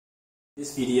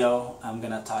This video, I'm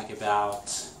gonna talk about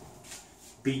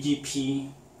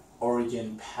BGP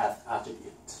origin path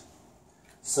attribute.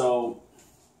 So,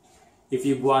 if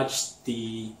you've watched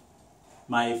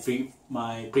my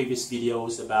previous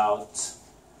videos about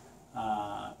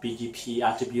BGP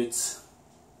attributes,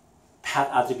 path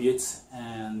attributes,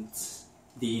 and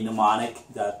the mnemonic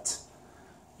that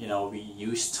we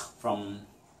used from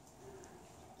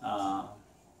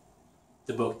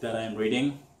the book that I'm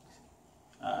reading.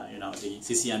 The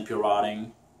ccnp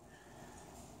routing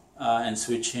and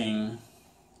switching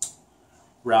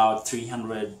route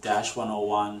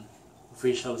 300-101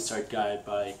 official start guide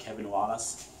by Kevin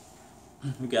Wallace.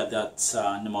 We got that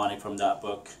mnemonic from that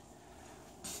book,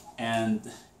 and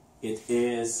it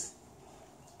is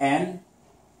N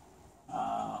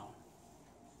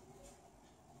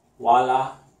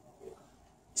Walla,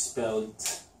 spelled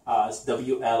as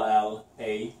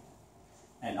WLLA,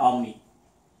 and Omni,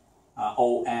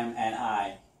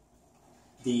 OMNI.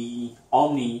 The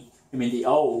Omni, the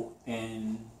O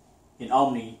in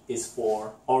Omni is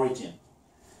for origin,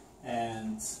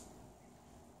 and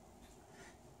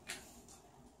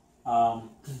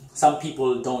some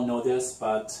people don't know this,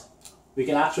 but we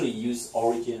can actually use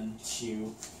origin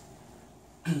to,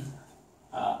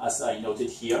 as I noted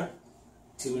here,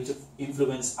 to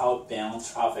influence outbound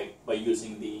traffic by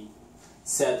using the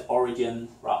set origin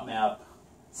route map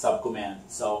subcommand.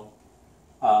 So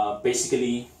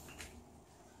basically,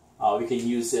 we can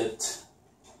use it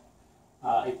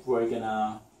if we're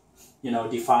gonna,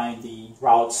 define the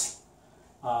routes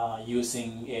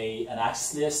using an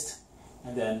access list,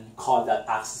 and then call that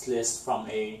access list from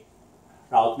a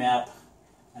route map,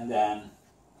 and then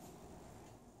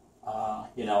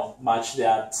match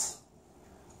that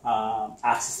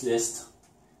access list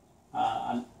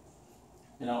under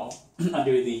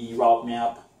the route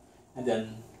map, and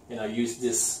then use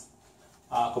this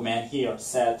command here,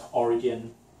 set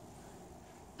origin.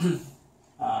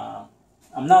 I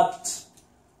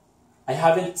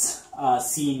haven't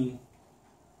seen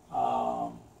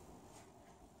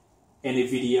any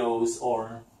videos,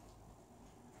 or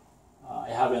I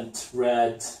haven't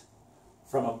read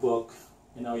from a book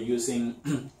using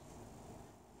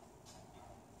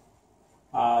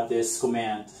this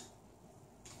command,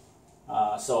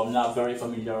 so I'm not very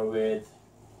familiar with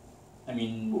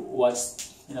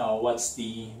what's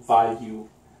the value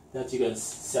that you can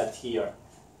set here.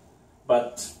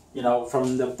 But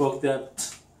from the book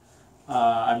that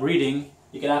I'm reading,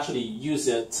 you can actually use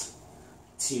it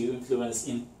to influence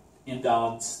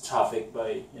inbound traffic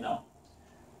by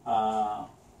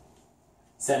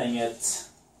setting it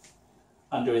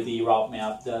under the route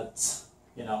map that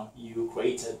you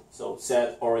created. So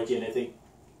set origin, I think,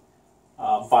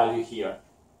 value here.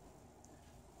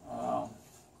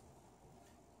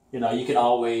 You can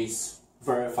always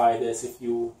verify this if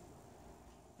you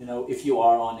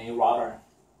are on a router.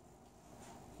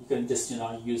 You can just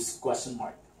use question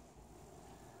mark.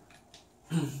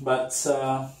 But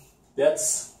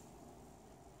let's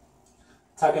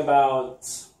talk about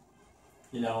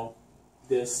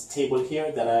this table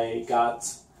here that I got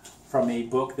from a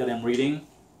book that I'm reading,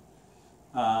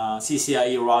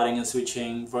 CCIE Routing and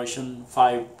Switching version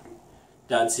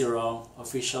 5.0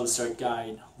 Official Start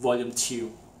Guide, Volume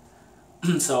 2.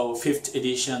 So 5th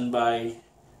edition by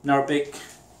Narpik.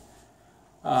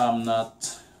 I'm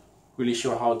not really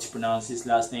sure how to pronounce his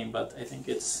last name, but I think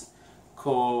it's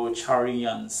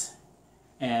Kocharians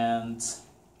and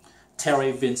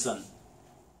Terry Vinson.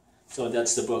 So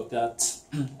that's the book that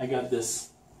I got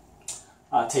this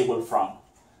table from.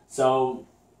 So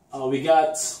we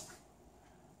got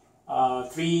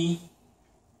 3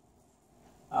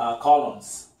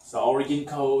 columns. So origin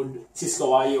code,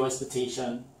 Cisco iOS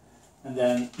notation, and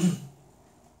then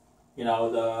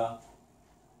the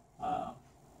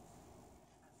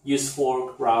use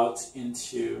fork route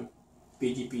into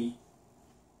BGP,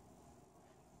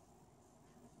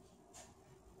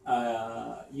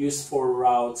 use for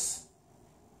routes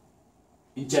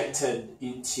injected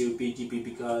into BGP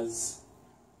because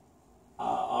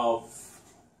of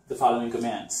the following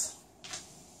commands.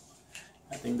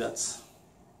 I think that's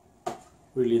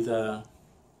really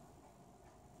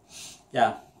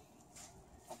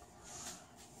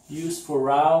use for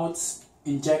routes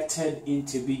injected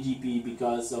into BGP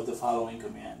because of the following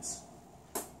commands.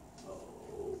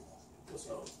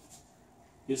 So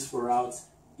use for routes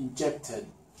injected.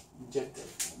 Let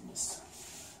me just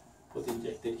put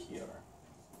injected here.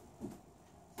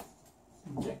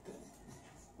 Injected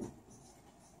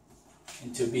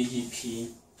into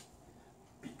BGP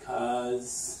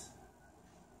because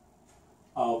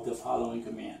of the following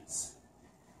commands.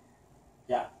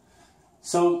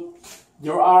 So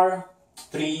there are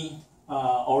three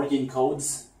origin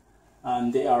codes,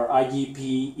 and they are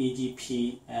IGP,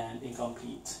 EGP, and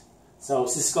incomplete. So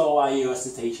Cisco IEO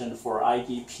citation for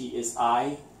IGP is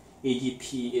I,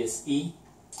 EGP is E,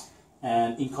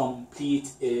 and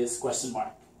incomplete is question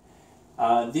mark.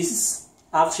 This is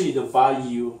actually the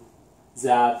value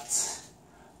that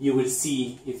you will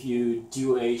see if you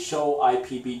do a show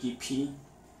IP BGP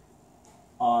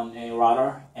on a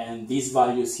router, and these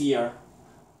values here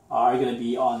are going to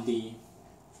be on the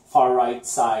far right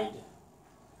side.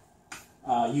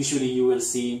 Usually you will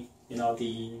see, you know,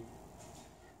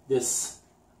 this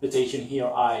notation here,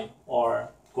 I or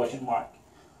question mark.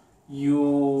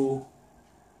 You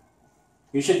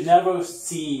should never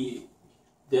see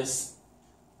this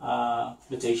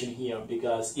notation here,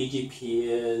 because EGP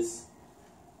is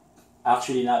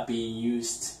actually not being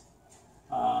used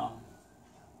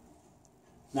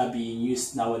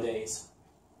nowadays.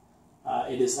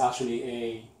 It is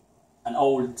actually an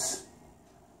old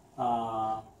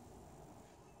a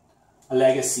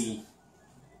legacy,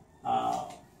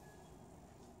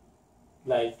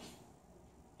 like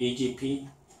EGP,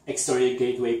 Exterior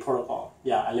Gateway Protocol.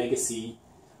 Yeah, a legacy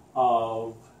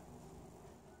of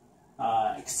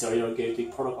Exterior Gateway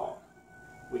Protocol,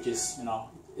 which is, you know,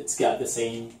 it's got the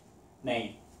same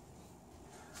name.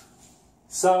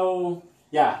 So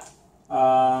yeah,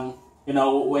 you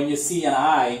know, when you see an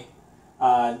I,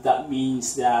 that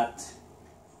means that,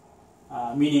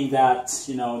 meaning that,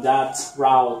 you know, that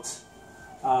route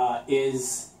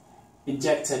is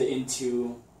injected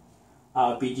into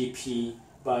BGP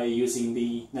by using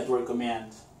the network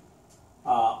command,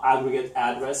 aggregate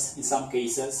address in some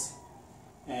cases,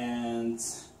 and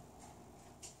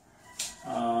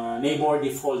neighbor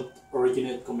default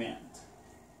originate command.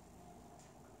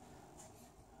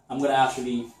 I'm gonna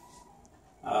actually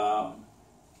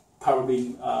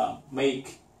probably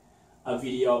make a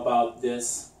video about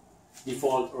this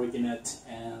default originate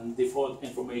and default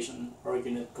information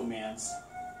originate commands.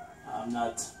 I'm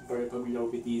not very familiar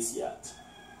with these yet.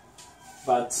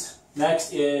 But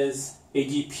next is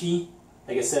AGP.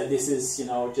 Like I said, this is, you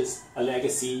know, just a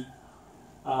legacy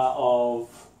of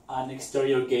an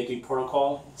exterior gateway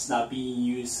protocol. It's not being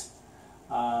used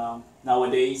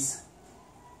nowadays.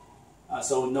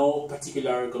 So no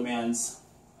particular commands.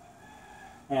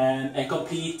 And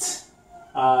incomplete.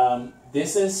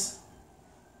 This is,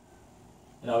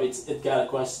 you know, it got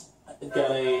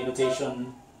a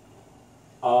notation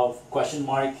of question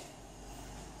mark.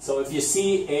 So if you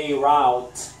see a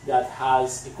route that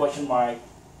has a question mark,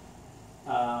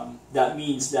 that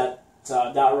means that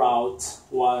that route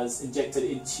was injected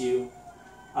into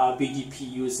BGP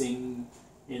using,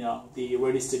 you know, the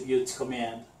redistribute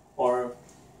command or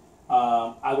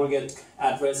aggregate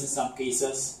address in some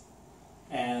cases,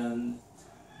 and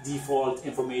default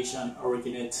information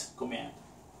originate command.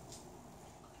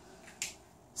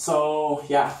 So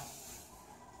yeah,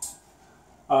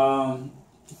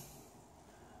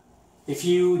 if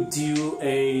you do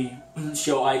a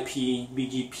show IP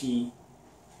BGP,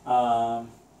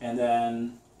 and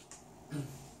then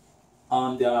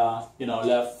on the, you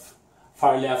know,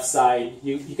 far left side,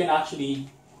 you can actually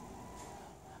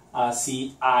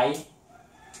see I.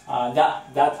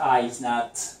 That I is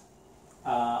not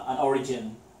an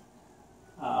origin,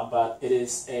 but it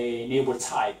is a neighbor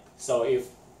type. So if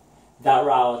that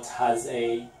route has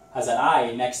an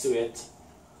I next to it,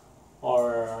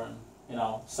 or, you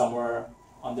know, somewhere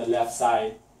on the left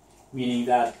side, meaning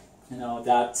that, you know,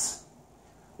 that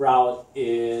route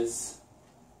is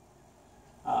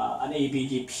an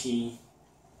ABGP,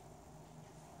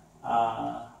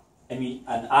 an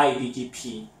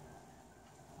IBGP,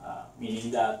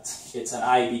 meaning that it's an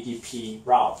IBGP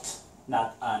route,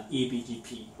 not an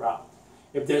EBGP route.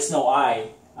 If there's no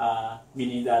I,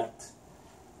 meaning that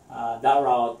that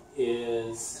route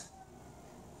is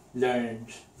learned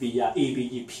via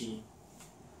EBGP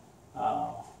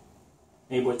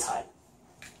neighbor type.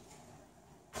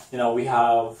 You know, we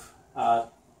have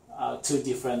two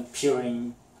different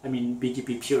peering,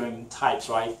 BGP peering types,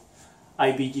 right?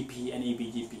 IBGP and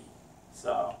EBGP.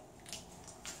 So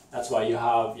that's why you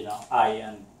have, you know, I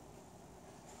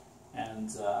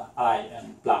and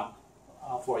blank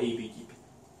for EBGP.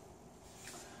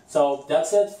 So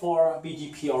that's it for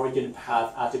BGP origin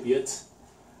path attribute.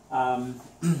 In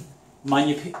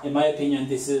my opinion,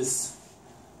 this is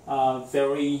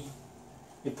very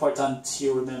important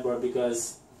to remember,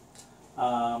 because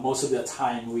most of the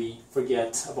time we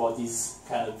forget about these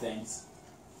kind of things.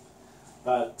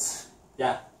 But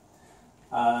yeah,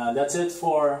 that's it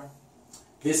for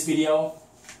this video.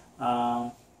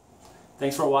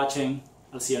 Thanks for watching.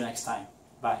 I'll see you next time.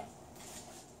 Bye.